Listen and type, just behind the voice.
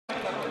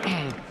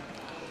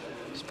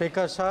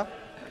Speaker, sir,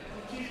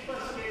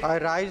 I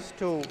rise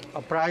to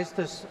apprise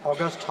this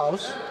august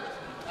House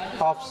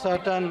of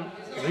certain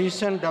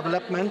recent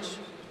developments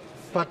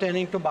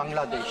pertaining to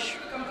Bangladesh.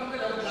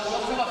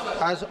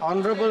 As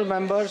honourable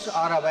members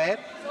are aware,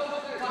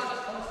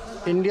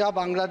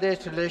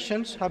 India-Bangladesh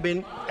relations have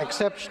been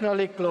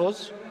exceptionally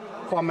close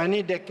for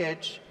many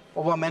decades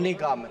over many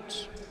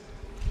governments.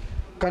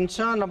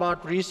 Concern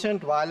about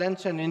recent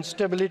violence and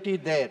instability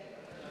there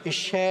is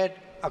shared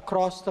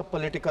across the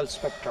political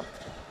spectrum.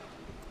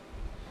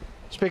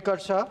 Speaker,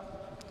 sir,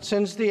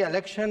 since the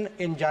election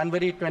in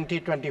January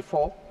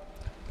 2024,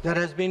 there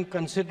has been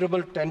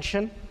considerable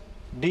tension,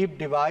 deep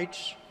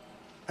divides,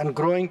 and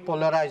growing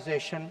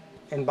polarization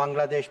in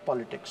Bangladesh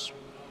politics.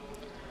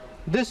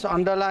 This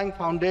underlying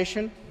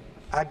foundation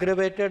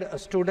aggravated a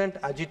student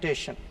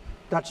agitation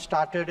that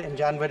started in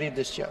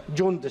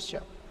June this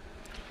year.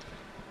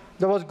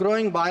 There was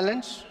growing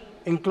violence,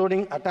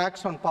 including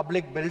attacks on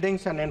public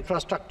buildings and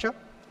infrastructure,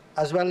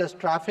 as well as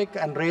traffic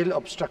and rail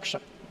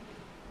obstruction.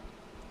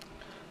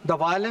 The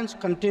violence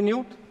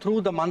continued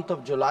through the month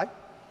of July.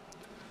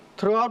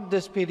 Throughout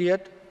this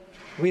period,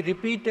 we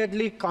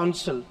repeatedly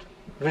counseled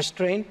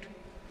restraint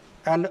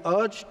and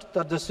urged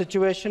that the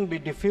situation be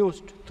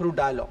diffused through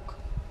dialogue.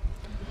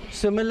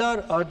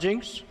 Similar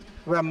urgings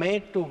were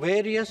made to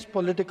various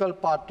political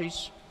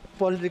parties,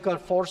 political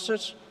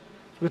forces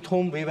with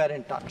whom we were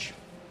in touch.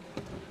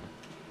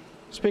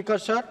 Speaker,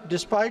 sir,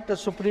 despite the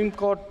Supreme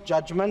Court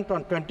judgment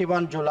on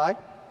 21 July,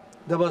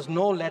 there was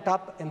no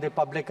let-up in the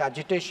public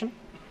agitation.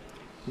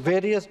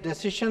 Various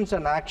decisions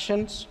and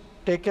actions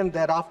taken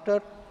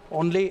thereafter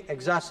only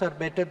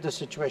exacerbated the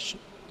situation.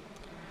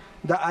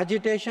 The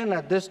agitation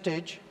at this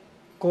stage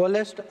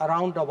coalesced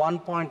around a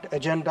one-point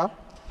agenda,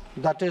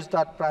 that is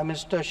that Prime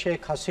Minister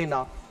Sheikh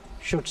Hasina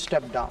should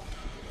step down.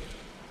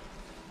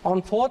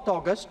 On 4th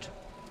August,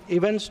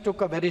 events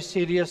took a very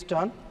serious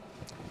turn.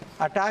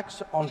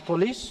 Attacks on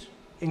police,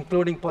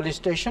 including police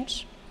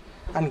stations,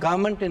 and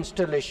government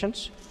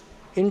installations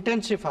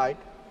intensified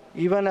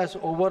even as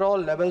overall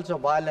levels of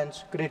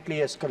violence greatly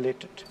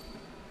escalated.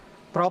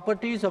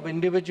 Properties of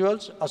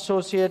individuals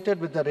associated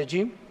with the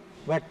regime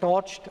were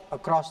torched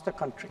across the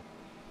country.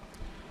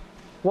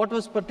 What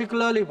was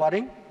particularly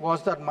worrying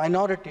was that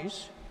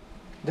minorities,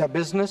 their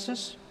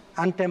businesses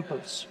and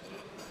temples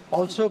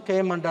also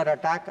came under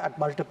attack at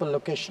multiple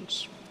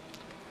locations.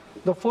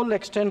 The full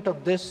extent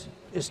of this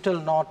is still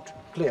not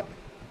clear.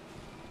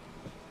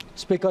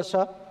 Speaker,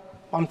 sir,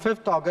 on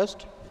 5th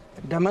August,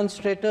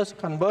 demonstrators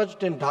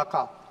converged in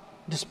Dhaka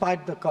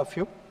despite the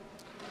curfew.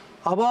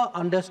 Our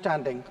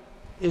understanding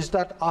is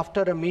that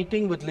after a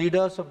meeting with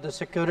leaders of the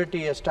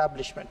security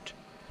establishment,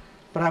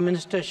 Prime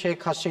Minister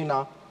Sheikh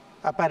Hasina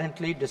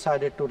apparently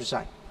decided to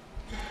resign.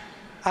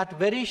 At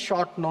very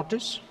short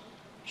notice,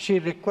 she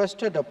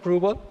requested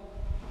approval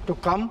to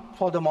come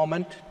for the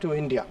moment to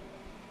India.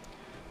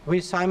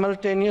 We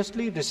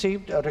simultaneously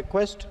received a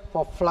request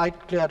for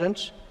flight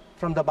clearance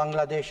from the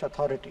Bangladesh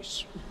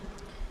authorities.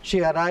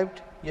 She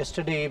arrived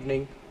yesterday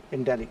evening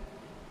in Delhi.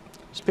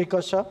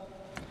 Speaker, sir,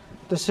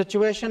 the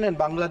situation in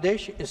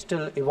Bangladesh is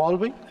still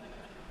evolving.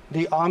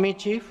 The Army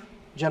Chief,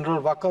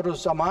 General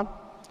Waqaruzzaman,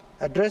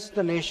 addressed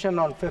the nation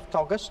on 5th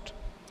August.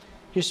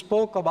 He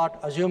spoke about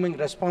assuming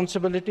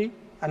responsibility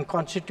and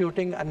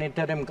constituting an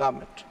interim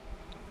government.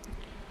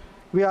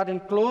 We are in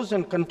close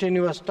and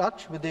continuous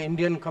touch with the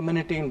Indian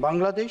community in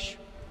Bangladesh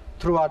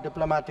through our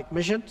diplomatic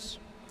missions.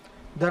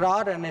 There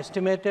are an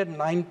estimated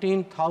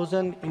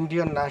 19,000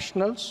 Indian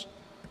nationals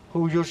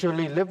who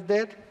usually live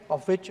there,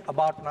 of which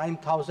about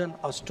 9,000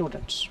 are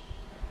students.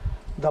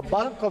 The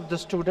bulk of the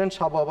students,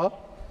 however,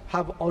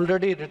 have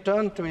already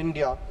returned to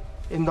India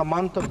in the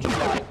month of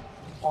July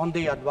on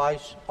the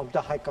advice of the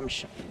High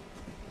Commission.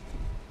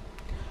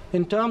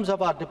 In terms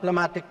of our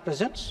diplomatic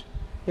presence,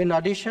 in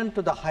addition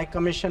to the High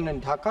Commission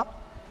in Dhaka,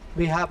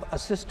 we have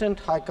assistant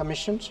High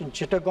Commissions in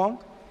Chittagong,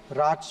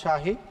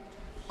 Rajshahi,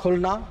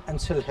 Khulna, and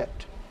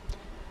Sylhet.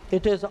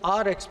 It is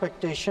our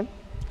expectation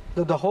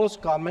that the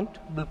host government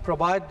will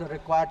provide the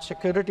required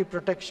security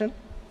protection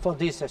for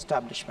these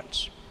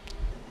establishments.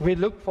 We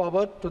look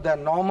forward to their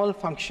normal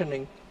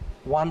functioning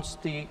once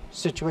the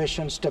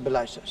situation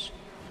stabilizes.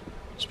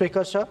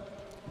 Speaker, sir,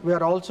 we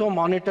are also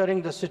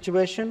monitoring the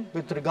situation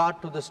with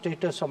regard to the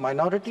status of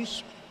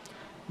minorities.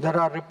 There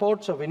are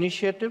reports of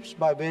initiatives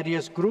by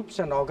various groups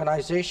and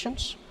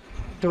organizations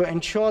to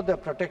ensure their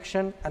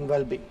protection and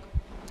well-being.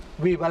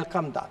 We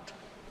welcome that.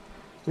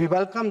 We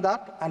welcome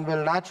that and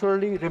will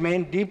naturally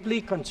remain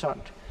deeply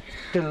concerned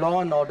till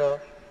law and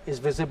order is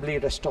visibly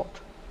restored.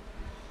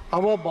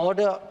 Our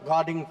border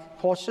guarding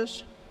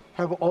forces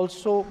have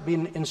also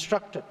been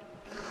instructed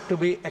to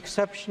be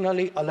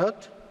exceptionally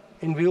alert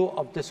in view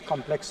of this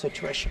complex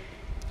situation.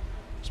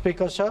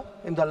 Speaker, sir,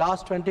 in the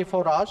last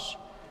 24 hours,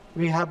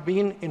 we have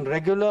been in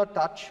regular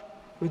touch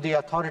with the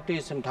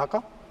authorities in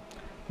Dhaka.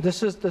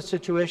 This is the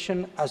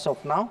situation as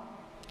of now.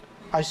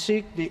 I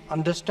seek the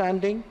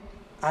understanding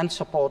and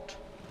support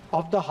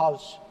of the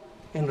House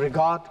in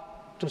regard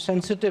to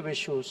sensitive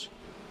issues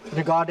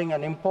regarding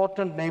an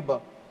important neighbor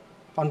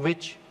on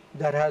which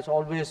there has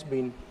always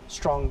been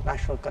strong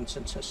national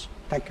consensus.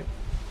 Thank you.